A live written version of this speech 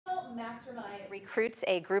Mastermind recruits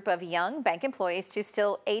a group of young bank employees to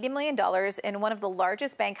steal $80 million in one of the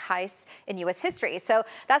largest bank heists in U.S. history. So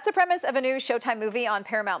that's the premise of a new Showtime movie on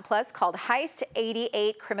Paramount Plus called Heist,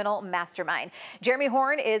 88 Criminal Mastermind. Jeremy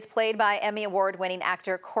Horne is played by Emmy-Award-winning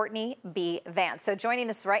actor Courtney B. Vance. So joining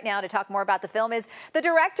us right now to talk more about the film is the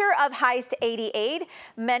director of Heist 88,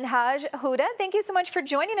 Menhaj Huda. Thank you so much for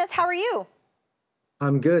joining us. How are you?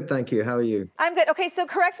 I'm good, thank you. How are you? I'm good. Okay, so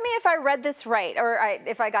correct me if I read this right, or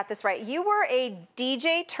if I got this right. You were a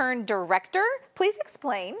DJ turned director. Please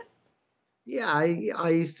explain. Yeah, I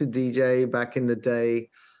used to DJ back in the day.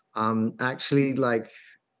 Actually, in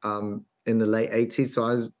the late 80s.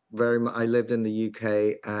 So I lived in the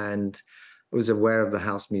UK and was aware of the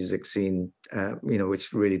house music scene,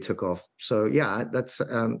 which really took off. So yeah,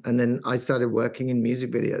 and then I started working in music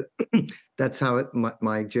videos. That's how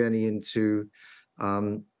my journey into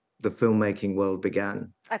the filmmaking world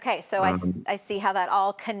began. Okay, so I see how that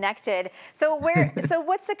all connected. So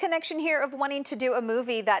what's the connection here of wanting to do a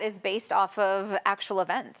movie that is based off of actual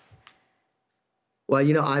events? Well,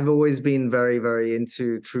 I've always been very, very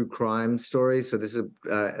into true crime stories. So this is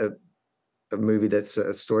a movie that's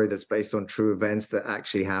a story that's based on true events that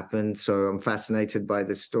actually happened. So I'm fascinated by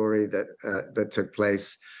this story that took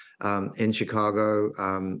place in Chicago,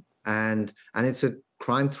 and it's a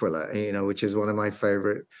crime thriller, which is one of my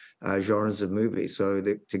favorite genres of movies. So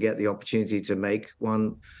to get the opportunity to make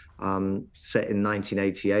one set in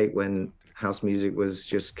 1988 when house music was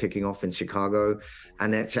just kicking off in Chicago,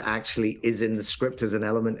 and it actually is in the script as an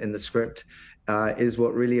element in the script, is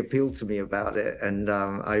what really appealed to me about it. And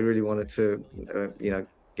I really wanted to,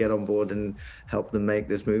 get on board and help them make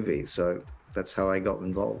this movie. So that's how I got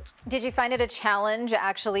involved. Did you find it a challenge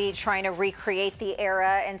actually trying to recreate the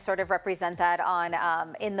era and sort of represent that on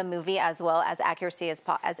in the movie as well as accurately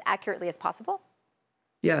as possible?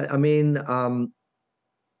 Yeah, I mean,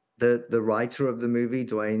 the writer of the movie,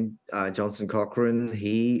 Dwayne Johnson Cochran,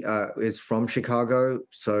 he is from Chicago,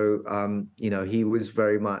 so he was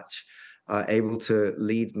very much able to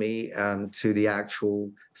lead me to the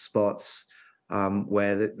actual spots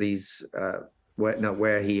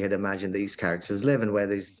where he had imagined these characters live and where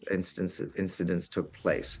these incidents took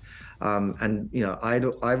place.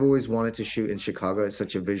 I've always wanted to shoot in Chicago. It's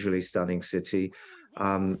such a visually stunning city.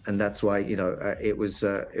 And that's why, it was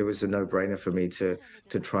a no-brainer for me to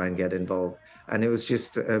try and get involved. And it was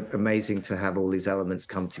just amazing to have all these elements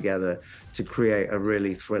come together to create a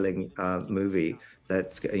really thrilling movie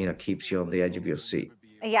that, keeps you on the edge of your seat.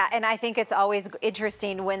 Yeah, and I think it's always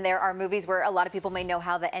interesting when there are movies where a lot of people may know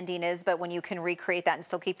how the ending is, but when you can recreate that and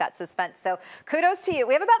still keep that suspense. So kudos to you.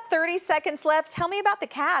 We have about 30 seconds left. Tell me about the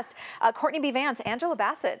cast. Courtney B. Vance, Angela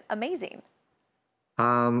Bassett, amazing.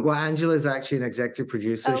 Well, Angela's actually an executive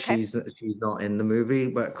producer. Oh, okay. She's not in the movie,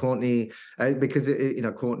 but Courtney, because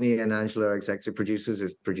Courtney and Angela are executive producers,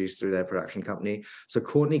 is produced through their production company. So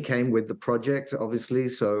Courtney came with the project, obviously.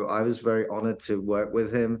 So I was very honored to work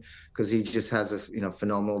with him because he just has a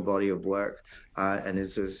phenomenal body of work and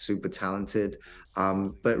is super talented.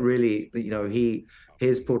 But really,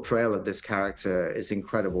 his portrayal of this character is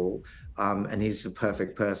incredible, and he's the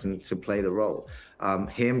perfect person to play the role.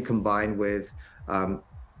 Him combined with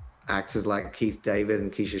actors like Keith David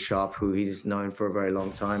and Keisha Sharp, who he's known for a very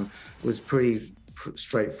long time, was pretty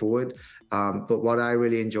straightforward. But what I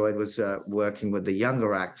really enjoyed was working with the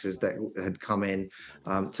younger actors that had come in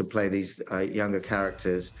to play these younger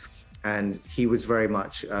characters. And he was very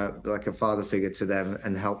much like a father figure to them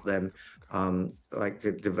and helped them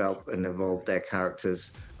develop and evolve their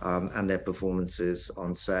characters and their performances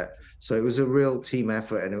on set. So it was a real team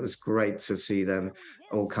effort, and it was great to see them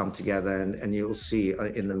all come together. And you'll see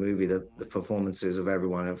in the movie the performances of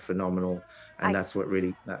everyone are phenomenal. And that's what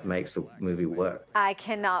really makes the movie work. I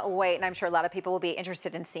cannot wait. And I'm sure a lot of people will be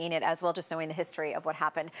interested in seeing it as well, just knowing the history of what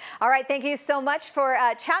happened. All right. Thank you so much for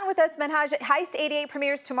chatting with us, Menhaj. Heist 88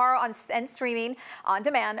 premieres tomorrow and streaming on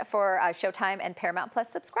demand for Showtime and Paramount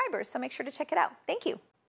Plus subscribers. So make sure to check it out. Thank you.